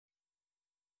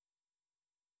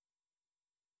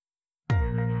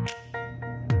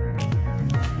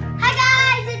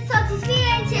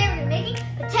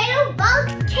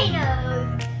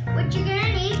what you're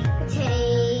gonna need: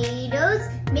 potatoes,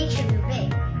 make sure they're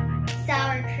big,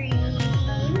 sour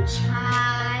cream,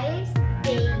 chives,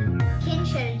 bacon,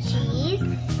 cheddar cheese,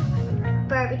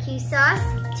 barbecue sauce,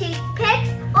 toothpicks,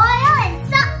 oil, and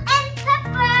salt and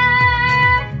pepper.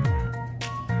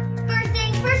 First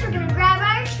things first, we're gonna grab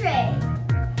our tray.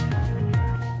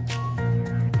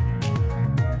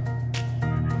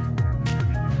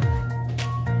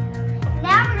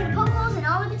 Now we're gonna poke holes in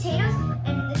all the potatoes,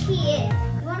 and the key is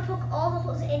you want to poke all the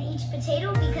holes in each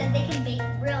potato because they can bake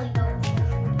really well with those potatoes.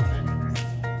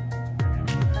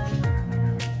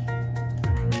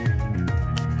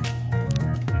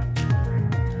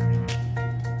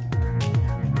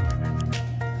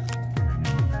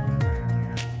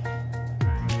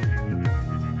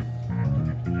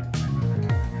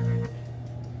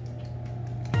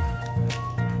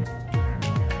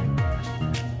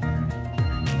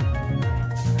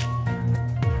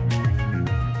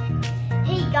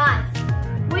 Guys,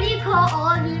 what do you call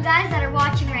all of you guys that are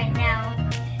watching right now?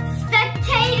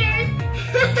 Spectators!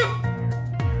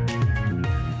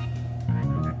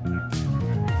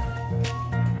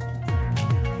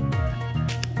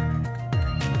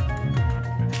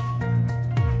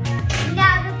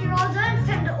 Now that they're all done, it's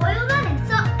time to oil them and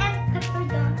salt and pepper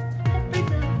them.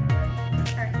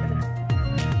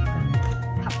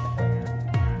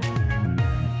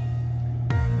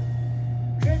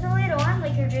 Drizzle it on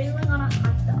like you're drizzling on a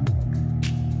hot dog.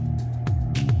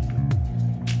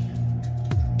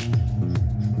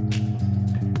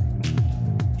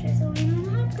 Drizzle on a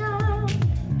hot dog.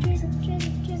 Drizzle,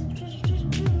 drizzle, drizzle, drizzle, drizzle,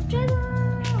 drizzle, drizzle.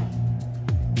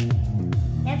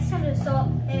 Now it's time to salt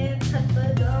and pepper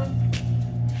them.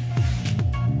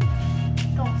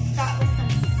 Gonna start with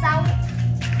some salt.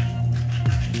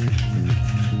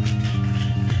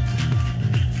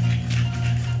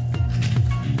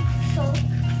 Salt.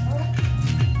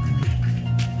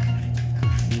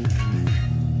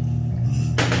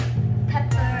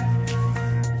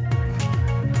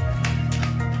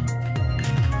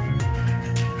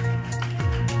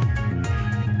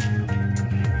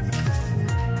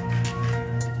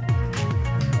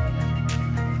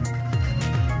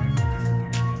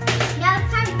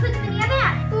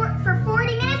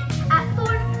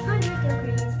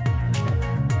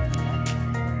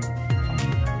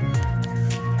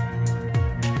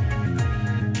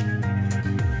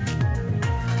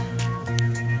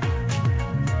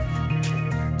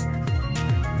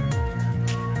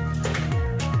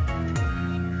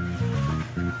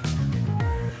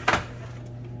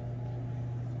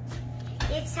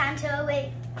 It's time to wait.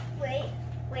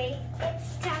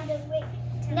 It's time to wait.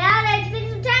 Now that it's been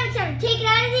some time, it's time to take it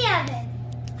out of the oven.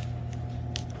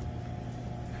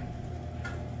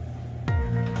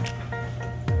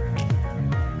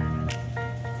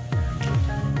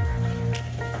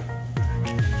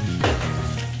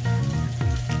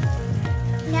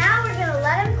 Now we're gonna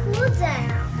let them cool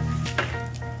down.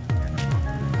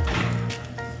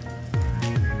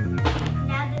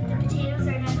 Now that the potatoes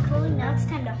are done cooling, now it's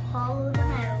time to hollow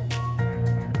them out.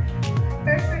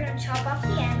 First, we're going to chop off the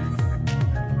ends.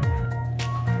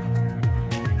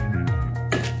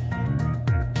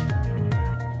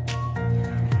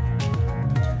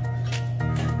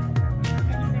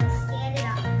 And we're going to stand it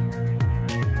up.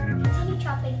 Continue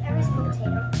chopping every single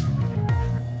potato.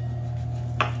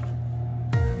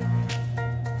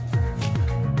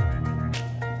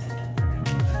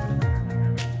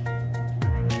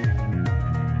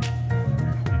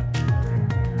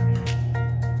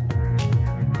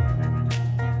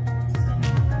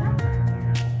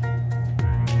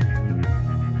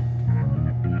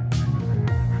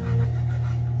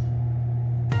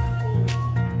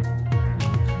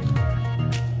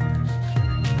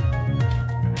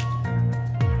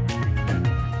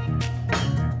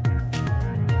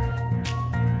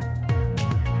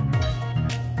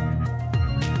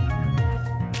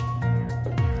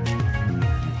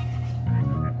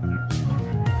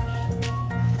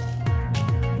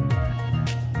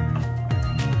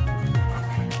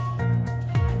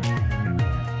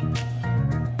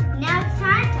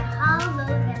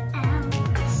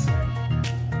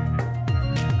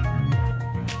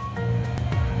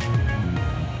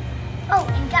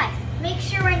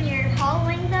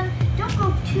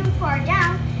 Too far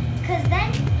down, because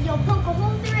then you'll poke a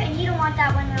hole through it and you don't want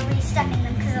that when we're re-stepping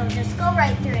them because it'll just go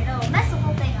right through it. It'll mess the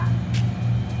whole thing up.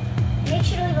 Make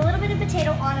sure to leave a little bit of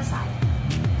potato on the side.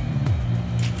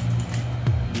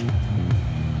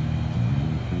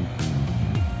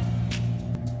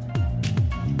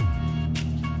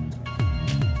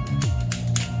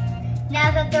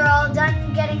 Now that they're all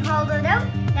done getting hollowed out,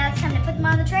 now it's time to put them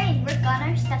on the tray and work on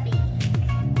our stuffing.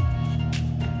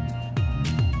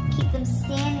 Keep keep them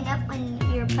standing up when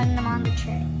you're putting them on the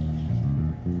tray.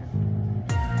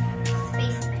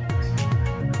 Space it.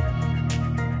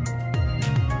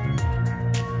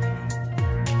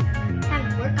 Time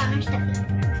to work on our stuffing.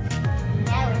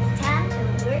 Now it's time to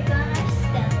work on our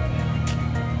stuffing.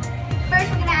 First,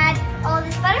 we're gonna add all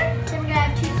this butter. Then we're gonna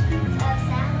add 2 scoops of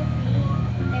salad cream.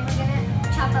 Then we're gonna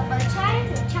chop up our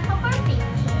chives and chop up our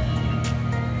bacon.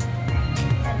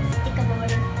 That's a stick of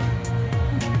order.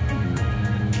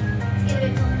 Let's give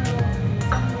it some little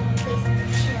place to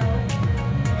chill.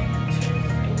 And then 2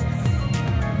 scoops of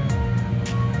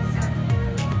salad.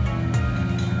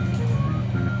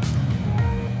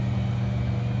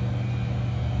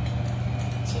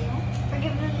 We're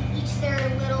giving them each their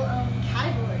little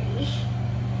category.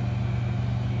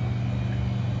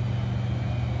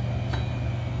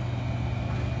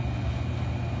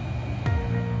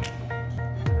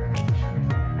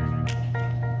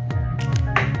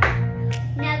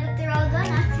 Now that they're all done,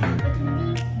 that's time to put them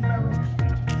in the bowl.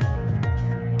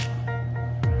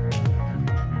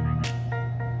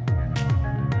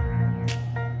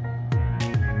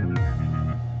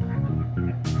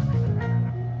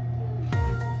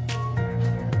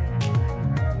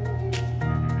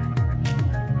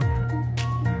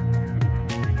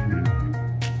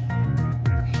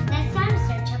 Now it's time to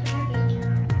start chopping our bacon.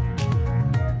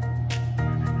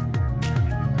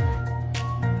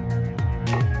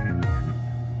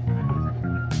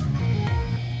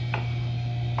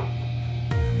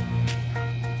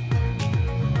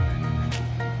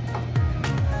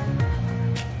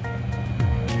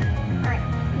 Alright,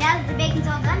 now that the bacon's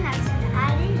all done, now it's time to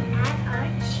add our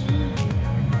cheese.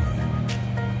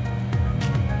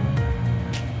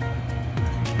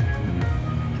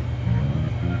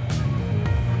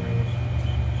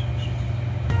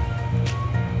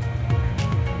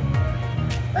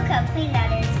 Look how clean that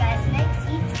is, guys. Next,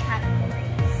 each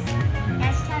categories. Now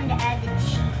it's time to add the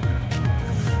cheese.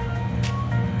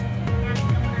 Now it's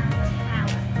going on the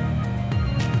tower.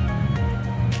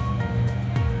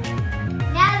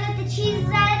 Now that the cheese is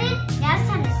added, now it's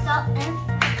time to salt and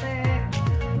pepper.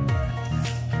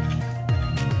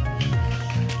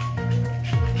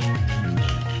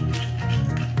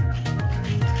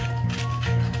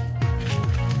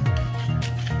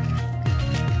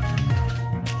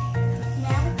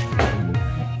 Now it's time for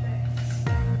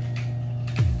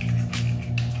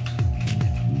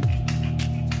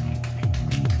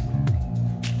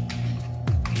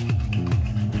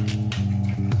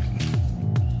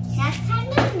now it's time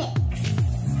to mix.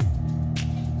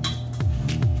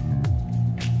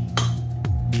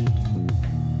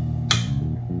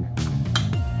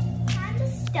 Time to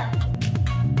stuff.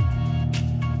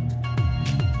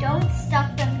 Don't stuff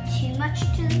them too much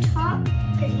to the top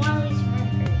because you want to leave room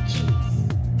for the cheese.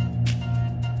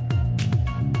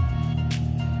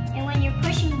 And when you're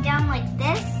pushing down like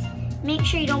this, make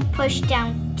sure you don't push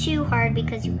down too hard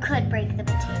because you could break the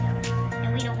potato.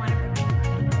 And we don't want to break the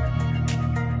potato.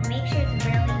 Make sure it's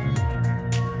really even.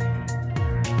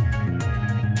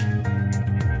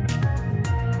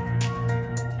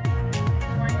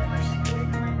 One more scoop,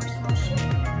 one more small scoop.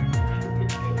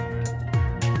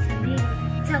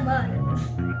 Tomato.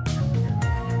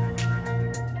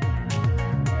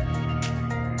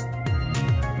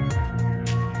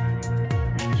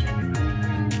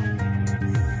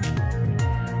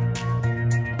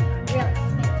 Really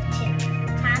smooth too.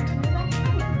 Time to move on to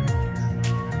the next.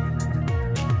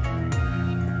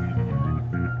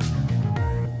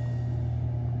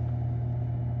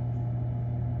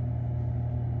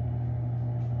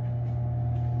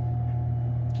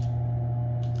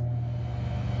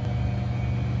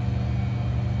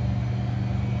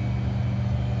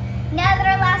 Now that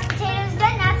our last potato is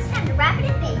done, now it's time to wrap it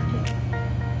in bacon.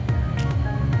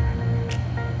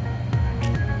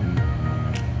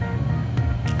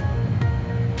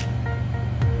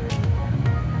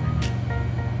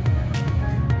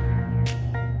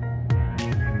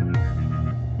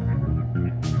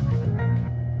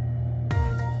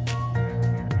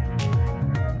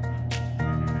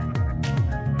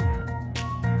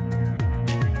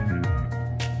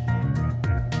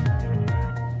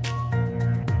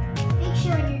 Make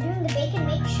sure when you're doing the bacon,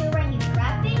 make sure when you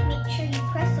wrap it, make sure you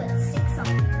press so it sticks on.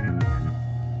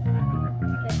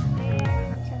 Good,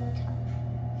 there to the top.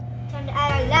 Time to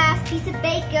add our last piece of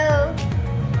bacon.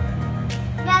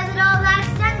 Now that all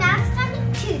that's done, now it's time to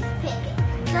toothpick it.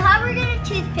 So how we're gonna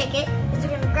toothpick it is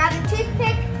we're gonna grab the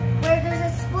toothpick where there's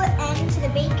a split end to the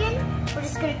bacon. We're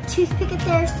just gonna toothpick it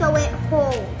there so it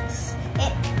holds.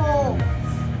 It holds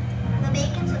the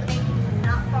bacon so the bacon does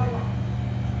not fall off.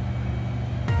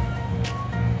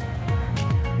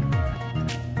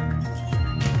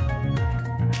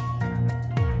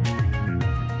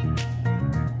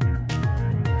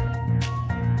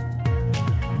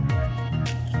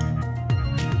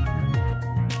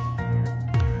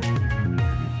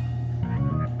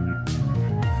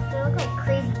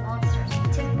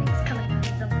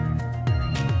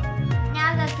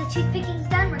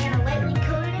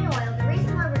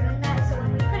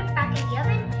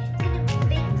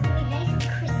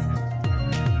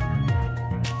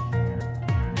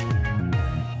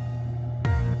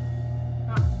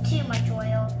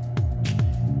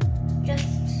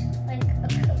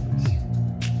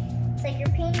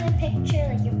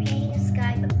 like you're painting a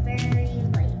sky, but very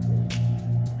lightly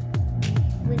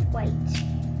with white.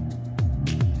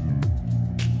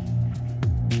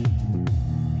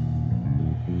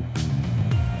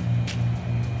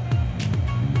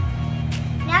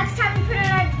 Now it's time to put it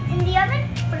in the oven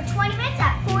for 20 minutes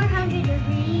at 400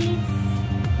 degrees.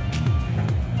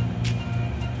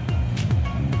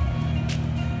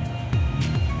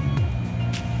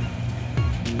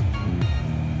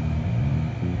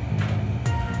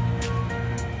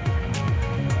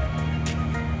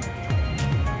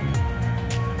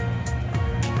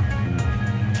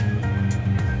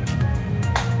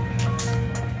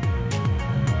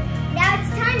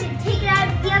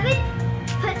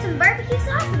 Barbecue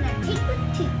sauce and then take the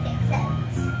toothpicks out.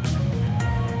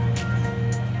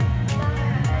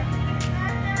 Alright.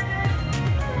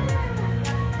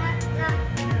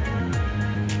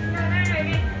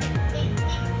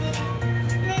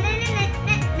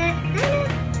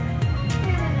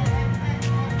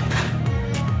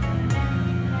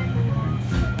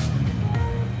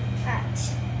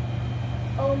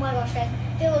 Oh my gosh, guys.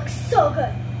 They look so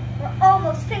good. We're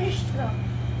almost finished them.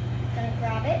 Gonna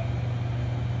grab it.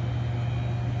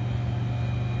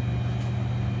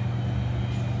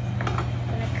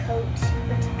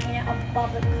 A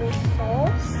barbecue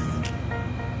sauce.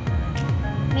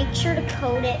 Make sure to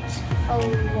coat it a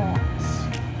lot,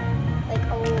 like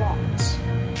a lot.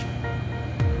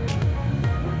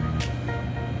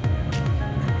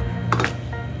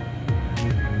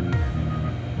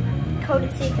 Coat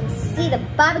it so you can see the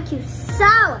barbecue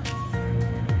sauce.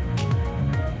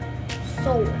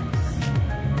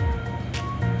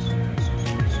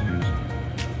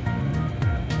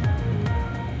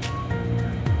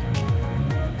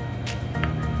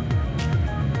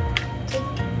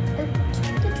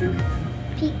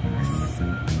 Peaks.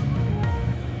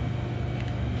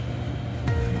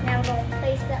 Now we're going to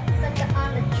place that sucker on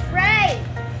the tray.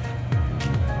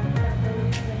 We're going to go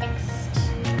to the next.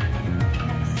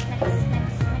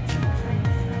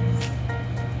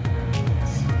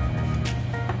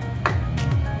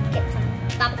 Get some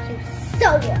barbecue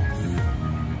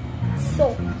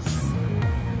sauce.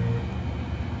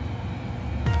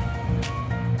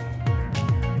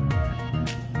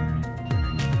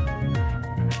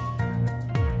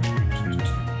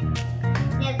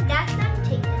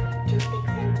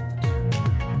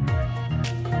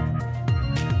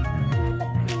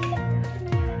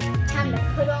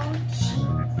 Put on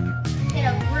cheese. Get a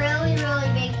really, really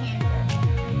big handful.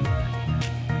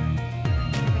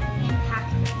 And pack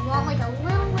it. You want like a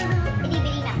little itty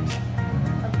bitty mountain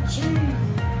of cheese.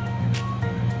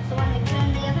 So when we put it in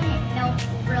the oven, it melts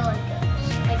really good.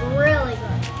 Like really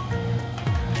good.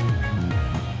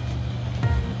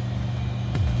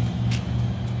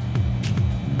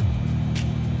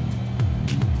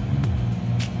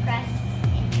 Press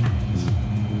and pat.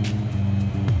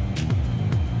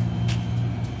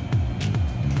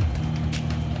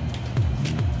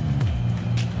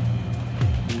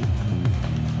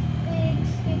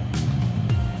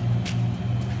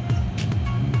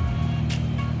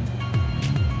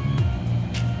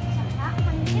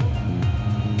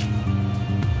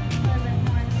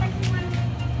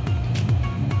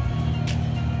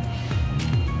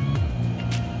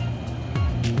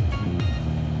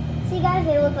 Guys,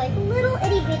 they look like little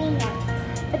itty bitty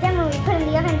mountains. But then when we put them in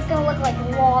the oven, it's going to look like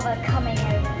lava coming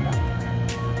out of them.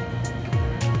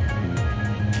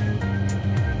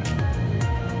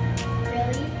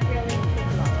 Really, really big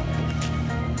lava.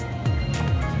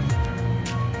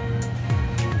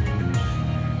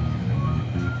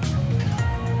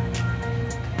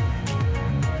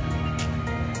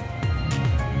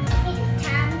 It's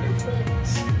time to put.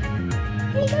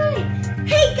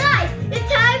 Hey guys, it's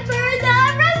time for the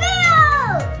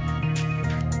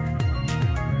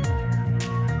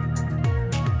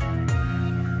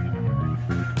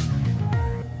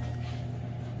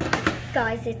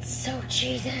guys, it's so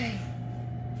cheesy.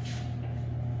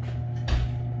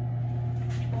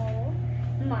 Oh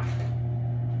my.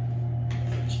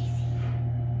 So cheesy.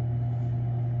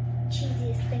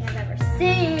 Cheesiest thing I've ever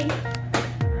seen.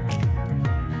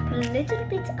 Put a little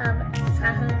bit of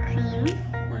sour cream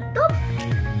on top.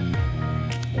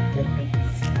 Little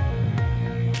bits.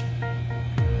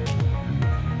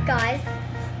 Guys,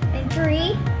 in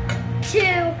 3, 2,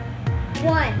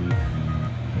 1.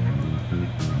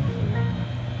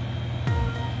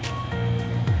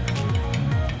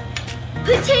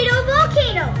 Potato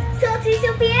volcano! Salty